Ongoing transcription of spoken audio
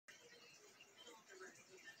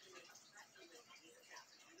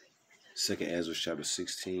2 Ezra chapter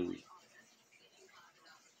 16.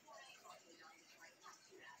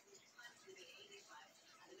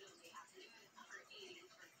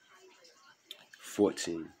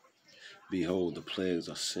 14. Behold, the plagues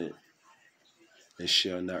are sent, and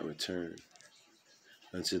shall not return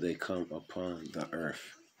until they come upon the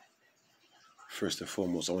earth. First and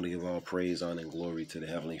foremost, I want to give all praise, honor, and glory to the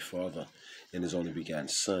Heavenly Father and His only begotten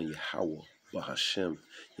Son, Yahweh, Bahashem,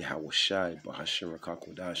 Yahweh Shai, Bahashem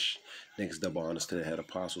Rakakwadash. Next, double honors to the head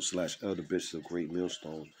apostle / elder bishop of Great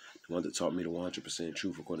Millstone, the one that taught me the 100%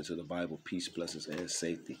 truth according to the Bible, peace, blessings, and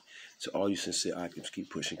safety. To all you sincere occupants, keep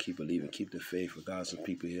pushing, keep believing, keep the faith. For God's and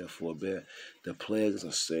people here forbear. The plagues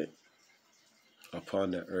are sent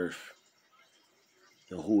upon the earth.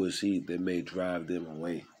 And who is he that may drive them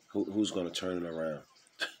away? Who's going to turn it around?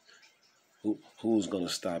 Who's going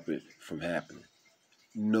to stop it from happening?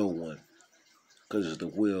 No one. Because it's the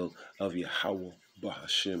will of Yahweh,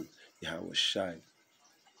 Bahashem, Yahweh Shai.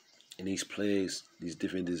 And these plagues, these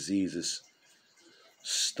different diseases,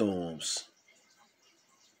 storms,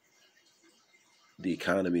 the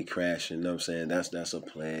economy crashing, you know what I'm saying? That's a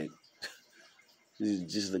plague.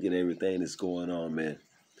 Just look at everything that's going on, man.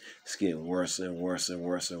 It's getting worse and worse and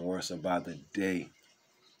worse and worse by the day.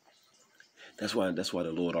 That's why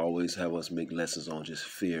the Lord always have us make lessons on just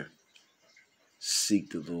fear.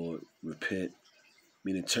 Seek the Lord, repent,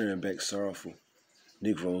 meaning turn back sorrowful.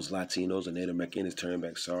 Negroes, Latinos, and Native Americans turn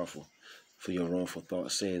back sorrowful for your wrongful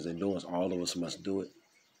thoughts, sins, and doings. All of us must do it.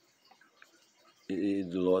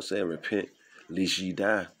 The Lord said, repent, lest ye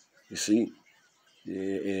die. You see,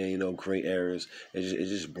 it ain't no gray areas. It's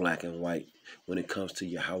just black and white when it comes to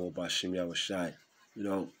Yahweh Bashem Yahweh Shai. You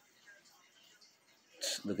know,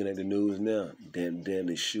 looking at the news now,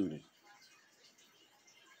 deadly shooting.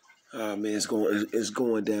 Man, it's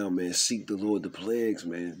going down, man. Seek the Lord. The plagues,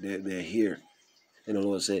 man, they're here. And the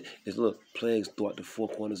Lord said, look, plagues throughout the four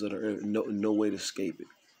corners of the earth. No way to escape it.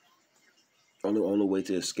 Only way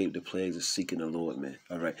to escape the plagues is seeking the Lord, man.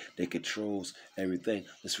 All right, that controls everything.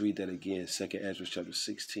 Let's read that again. 2 Ezra chapter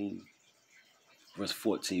 16, verse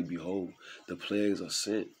 14. Behold, the plagues are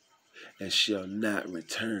sent and shall not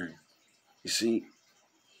return. You see,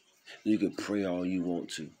 you can pray all you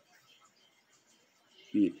want to.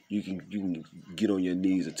 You can get on your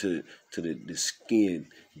knees until the skin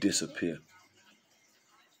disappear.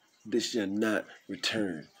 This shall not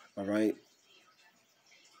return. All right.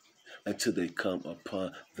 Until they come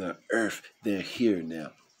upon the earth. They're here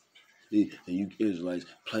now. And you Israelites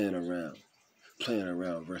playing around.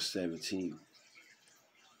 Verse 17.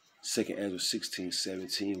 2 Ezra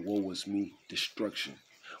 16:17. Woe was me, destruction.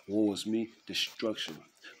 Woe was me, destruction.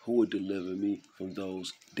 Who would deliver me from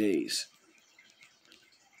those days?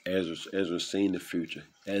 Ezra's seen the future.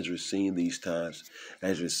 Ezra's seen these times.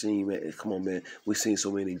 Ezra's seen, man. Come on, man. We seen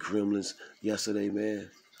so many gremlins yesterday, man.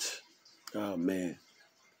 Oh, man.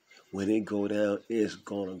 When it go down, it's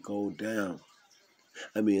gonna go down.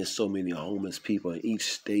 I mean, there's so many homeless people in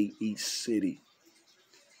each state, each city,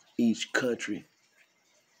 each country.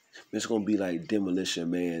 It's gonna be like Demolition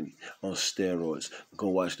Man on steroids. Go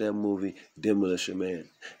watch that movie, Demolition Man,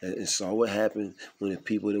 and saw what happened when the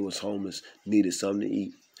people that was homeless needed something to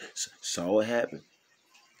eat. Saw what happened.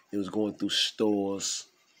 It was going through stores,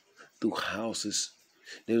 through houses.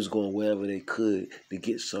 They was going wherever they could to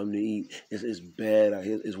get something to eat. It's bad out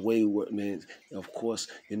here. It's way worse, man. Of course,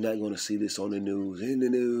 you're not going to see this on the news. In the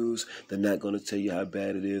news, they're not going to tell you how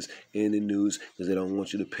bad it is in the news because they don't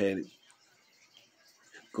want you to panic.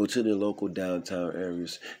 Go to the local downtown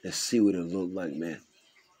areas and see what it look like, man.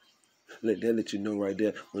 Let you know right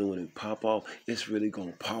there when it pop off, it's really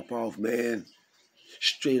going to pop off, man.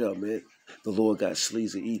 Straight up, man. The Lord got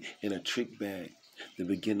sleaze to eat in a trick bag. The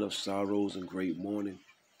beginning of sorrows and great mourning.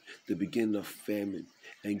 The beginning of famine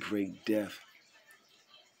and great death.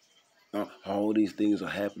 All these things are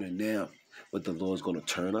happening now. But the Lord's going to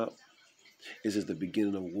turn up. This is the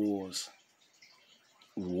beginning of wars.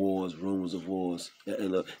 Wars, rumors of wars.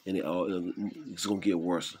 And it's going to get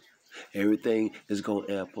worse. Everything is going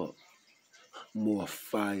to amp up. More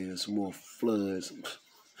fires, more floods,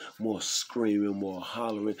 more screaming, more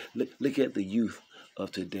hollering. Look at the youth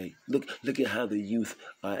of today. Look at how the youth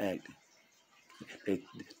are acting.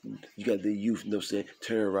 You got the youth, you know what I'm saying,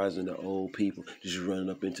 terrorizing the old people, just running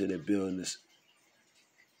up into their buildings.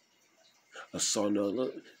 Assault,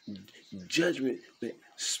 look, judgment, man,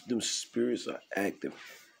 them spirits are active.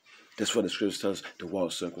 That's why the scripture tells us to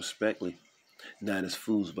walk circumspectly, not as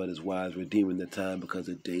fools but as wise, redeeming the time because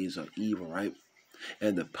the days are evil, right?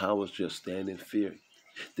 And the powers shall stand in fear.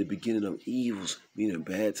 The beginning of evils, meaning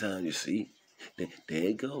bad time, you see. There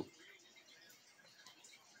you go.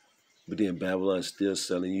 But then Babylon's still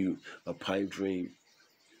selling you a pipe dream,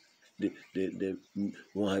 the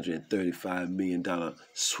 $135 million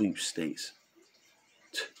sweepstakes.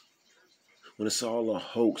 When it's all a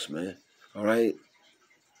hoax, man. All right?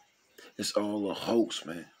 It's all a hoax,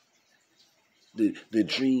 man. The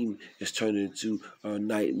dream is turning into a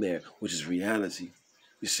nightmare, which is reality.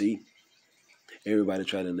 You see? Everybody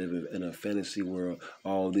trying to live in a fantasy world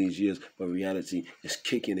all these years, but reality is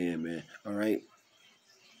kicking in, man. All right?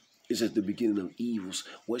 It's at the beginning of evils.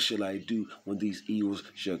 What shall I do when these evils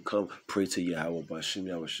shall come? Pray to Yahweh Bashim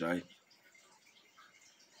Yahushai.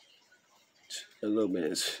 And look, man,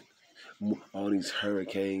 it's all these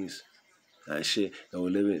hurricanes and shit. And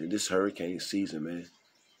we're living in this hurricane season, man.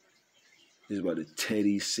 It's about to tear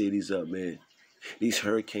these cities up, man. These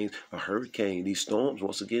hurricanes, a hurricane, these storms,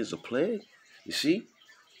 once again, is a plague. You see?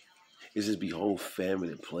 It's just behold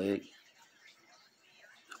famine and plague.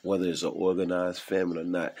 Whether it's an organized famine or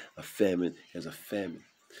not, a famine is a famine.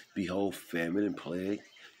 Behold famine and plague,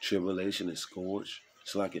 tribulation and scourge.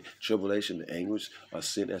 It's like a tribulation and anguish are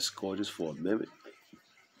sent as scourges for a minute,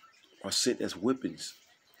 are sent as whippings.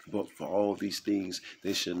 But for all these things,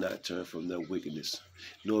 they shall not turn from their wickedness,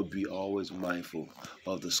 nor be always mindful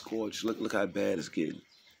of the scourge. Look how bad it's getting.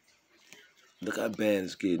 Look how bad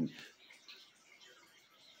it's getting.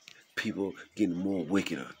 People getting more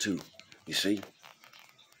wickeder too. You see?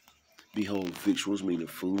 Behold, victuals, meaning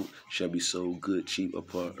food, shall be sold good, cheap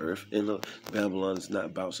upon earth. And look, Babylon is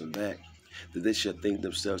not bouncing back, that they shall think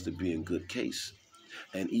themselves to be in good case.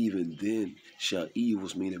 And even then shall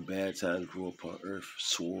evils, meaning bad times, grow upon earth,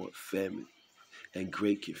 sword, famine, and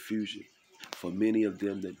great confusion. For many of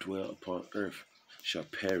them that dwell upon earth shall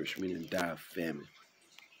perish, meaning die of famine.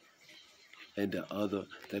 And the other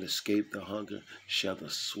that escape the hunger shall the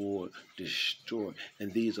sword destroy.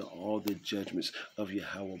 And these are all the judgments of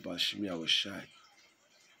Yahweh Bashim Yahushai.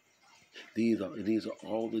 These are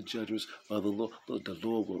all the judgments of the Lord. Look, the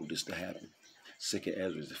Lord wrote this to happen. 2nd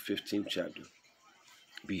Ezra, the 15th chapter.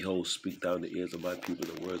 Behold, speak thou in the ears of my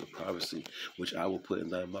people the words of prophecy, which I will put in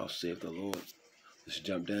thy mouth, saith the Lord. Let's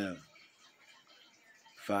jump down.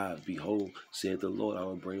 5. Behold, saith the Lord, I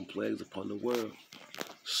will bring plagues upon the world.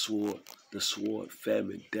 The sword,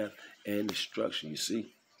 famine, death, and destruction. You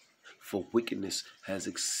see? For wickedness has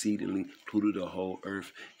exceedingly polluted the whole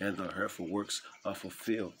earth, and the hurtful works are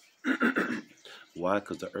fulfilled. Why?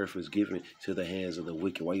 Because the earth is given to the hands of the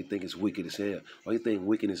wicked. Why you think it's wicked as hell? Why you think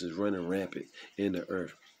wickedness is running rampant in the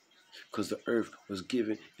earth? Because the earth was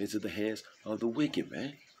given into the hands of the wicked,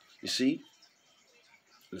 man. You see?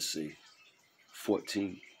 Let's see.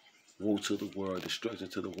 14. Woe to the world, destruction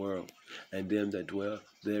to the world, and them that dwell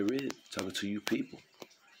therein. Talking to you people.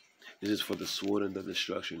 This is for the sword and the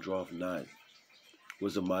destruction draweth nigh.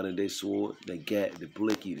 Was the modern day sword, the gat, the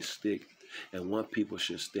blicky, the stick, and one people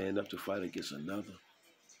should stand up to fight against another.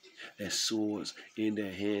 And swords in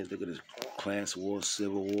their hands. Look at this: class wars,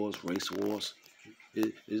 civil wars, race wars.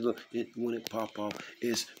 When it pop off,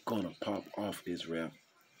 it's gonna pop off, Israel.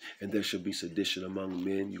 And there should be sedition among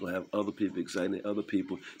men. You're going to have other people exciting other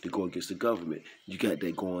people to go against the government. You got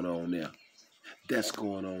that going on now. That's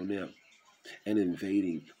going on now. And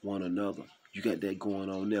invading one another. You got that going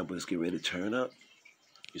on now, but it's getting ready to turn up.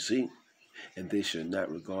 You see? And they shall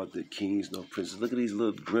not regard the kings nor princes. Look at these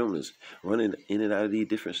little gremlins running in and out of these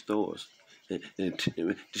different stores. And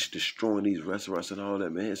just destroying these restaurants and all that,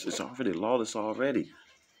 man. It's already lawless already.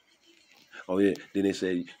 Oh, yeah. Then they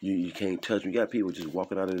say you can't touch them. You got people just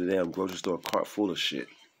walking out of the damn grocery store, cart full of shit.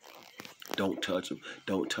 Don't touch them.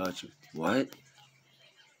 Don't touch them. What?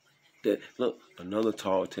 Look, another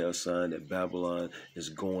tall tale sign that Babylon is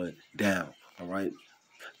going down. All right?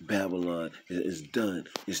 Babylon is done.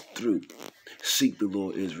 It's through. Seek the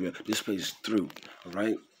Lord, Israel. This place is through. All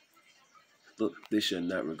right? Look, they shall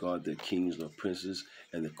not regard their kings nor princes,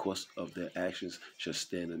 and the course of their actions shall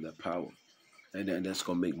stand in their power. And that's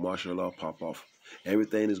going to make martial law pop off.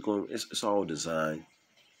 Everything is going, it's all designed.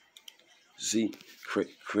 See,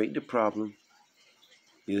 create the problem.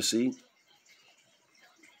 You see?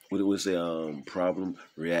 What do we say? Problem,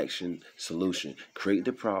 reaction, solution. Create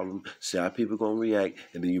the problem, see how people going to react,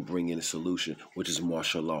 and then you bring in a solution, which is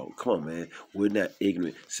martial law. Come on, man. We're not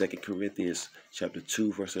ignorant. 2 Corinthians chapter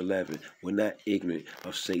 2, verse 11. We're not ignorant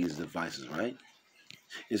of Satan's devices, right?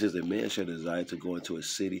 It says that man shall desire to go into a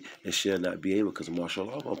city and shall not be able because martial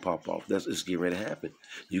law going to pop off. It's getting ready to happen.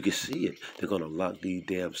 You can see it. They're going to lock these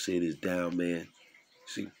damn cities down, man.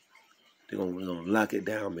 See? They're going to lock it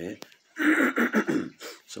down, man.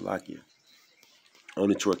 So lock you.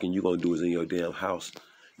 Only twerking you're going to do is in your damn house.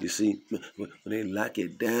 You see? When they lock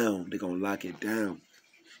it down, they're going to lock it down.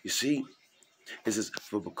 You see? It says,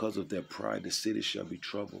 for because of their pride, the city shall be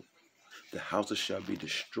troubled. The houses shall be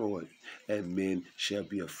destroyed, and men shall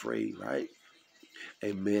be afraid, right?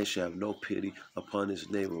 A man shall have no pity upon his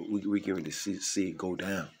neighbor. We getting to see it go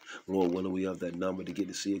down. Lord, when we have that number to get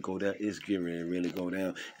to see it go down, it's getting to really go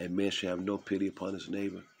down. And man shall have no pity upon his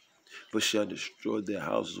neighbor, but shall destroy their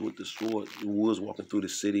houses with the sword. We was walking through the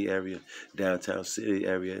city area, downtown city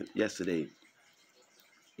area yesterday.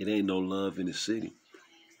 It ain't no love in the city.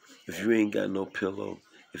 If you ain't got no pillow,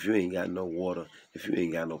 if you ain't got no water, if you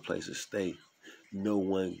ain't got no place to stay, no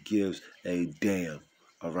one gives a damn.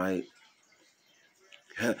 All right?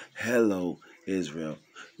 Hello, Israel.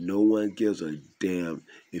 No one gives a damn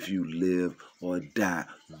if you live or die.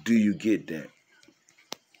 Do you get that?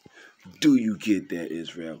 Do you get that,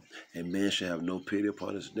 Israel? And man shall have no pity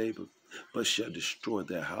upon his neighbor, but shall destroy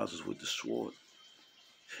their houses with the sword,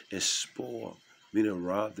 and spoil, meaning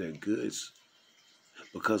rob their goods,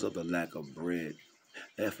 because of the lack of bread,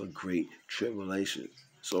 and for great tribulation.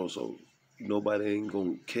 So nobody ain't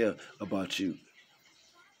gonna care about you.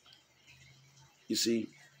 You see,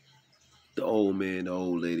 the old man, the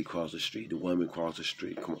old lady cross the street, the woman cross the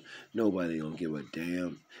street. Come on, nobody gonna give a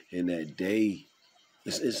damn in that day.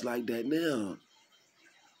 It's like that now.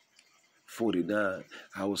 49,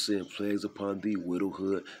 I will send plagues upon thee,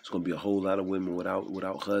 widowhood. It's going to be a whole lot of women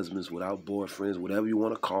without husbands, without boyfriends, whatever you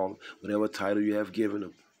want to call them, whatever title you have given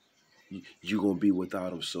them. You're going to be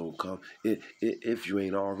without them. So come, if you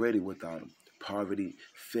ain't already without them. Poverty,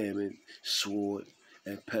 famine, sword,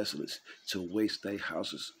 and pestilence to waste their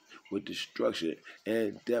houses with destruction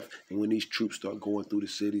and death. And when these troops start going through the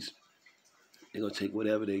cities, they're going to take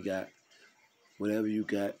whatever they got. Whatever you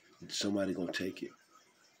got, somebody going to take it.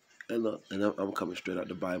 And look, and I'm coming straight out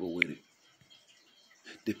the Bible with it.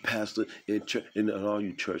 The pastor in church, and all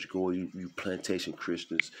you church goers, you plantation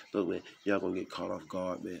Christians, look, man, y'all gonna get caught off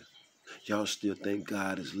guard, man. Y'all still think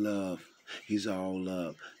God is love. He's all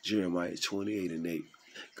love. Jeremiah 28:8.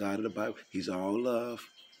 God in the Bible, He's all love.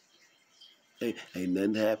 Ain't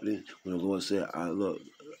nothing happening when the Lord said,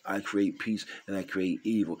 I create peace and I create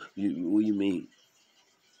evil. What do you mean?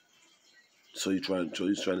 So you're trying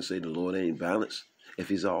to say the Lord ain't balanced? If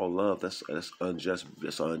He's all love, that's unjust.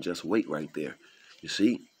 That's an unjust weight right there. You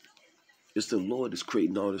see, it's the Lord that's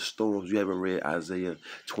creating all the storms. You haven't read Isaiah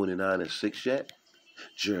 29:6 yet?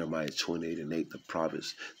 Jeremiah 28:8, the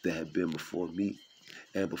prophets that have been before me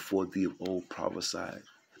and before thee of old prophesied.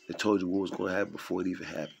 They told you what was going to happen before it even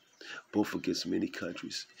happened. Both against many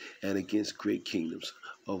countries and against great kingdoms,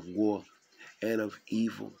 of war and of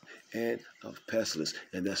evil and of pestilence.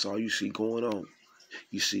 And that's all you see going on.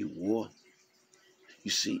 You see war.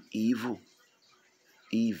 You see evil.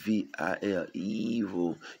 Evil,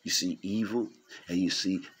 evil. You see evil and you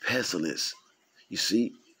see pestilence. You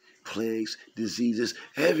see plagues, diseases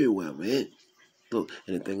everywhere, man. Look,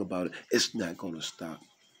 and the thing about it, it's not going to stop.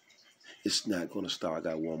 It's not going to stop. I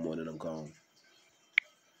got one more, then I'm gone.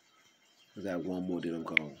 I got one more, then I'm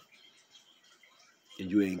gone. And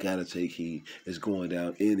you ain't got to take heed. It's going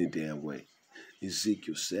down any damn way.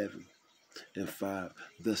 Ezekiel 7:5.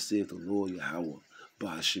 Thus saith the Lord Yahweh,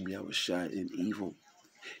 Ba'ashem Yahushai, in evil,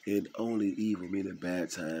 in only evil, meaning bad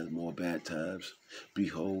times, more bad times.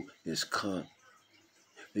 Behold, it's come.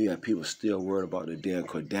 And you got people still worried about the damn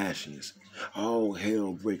Kardashians. All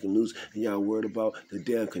hell breaking loose, and y'all worried about the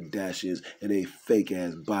damn Kardashians and they fake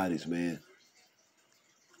ass bodies, man.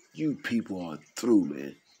 You people are through,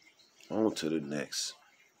 man. On to the next.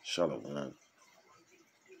 Shalom.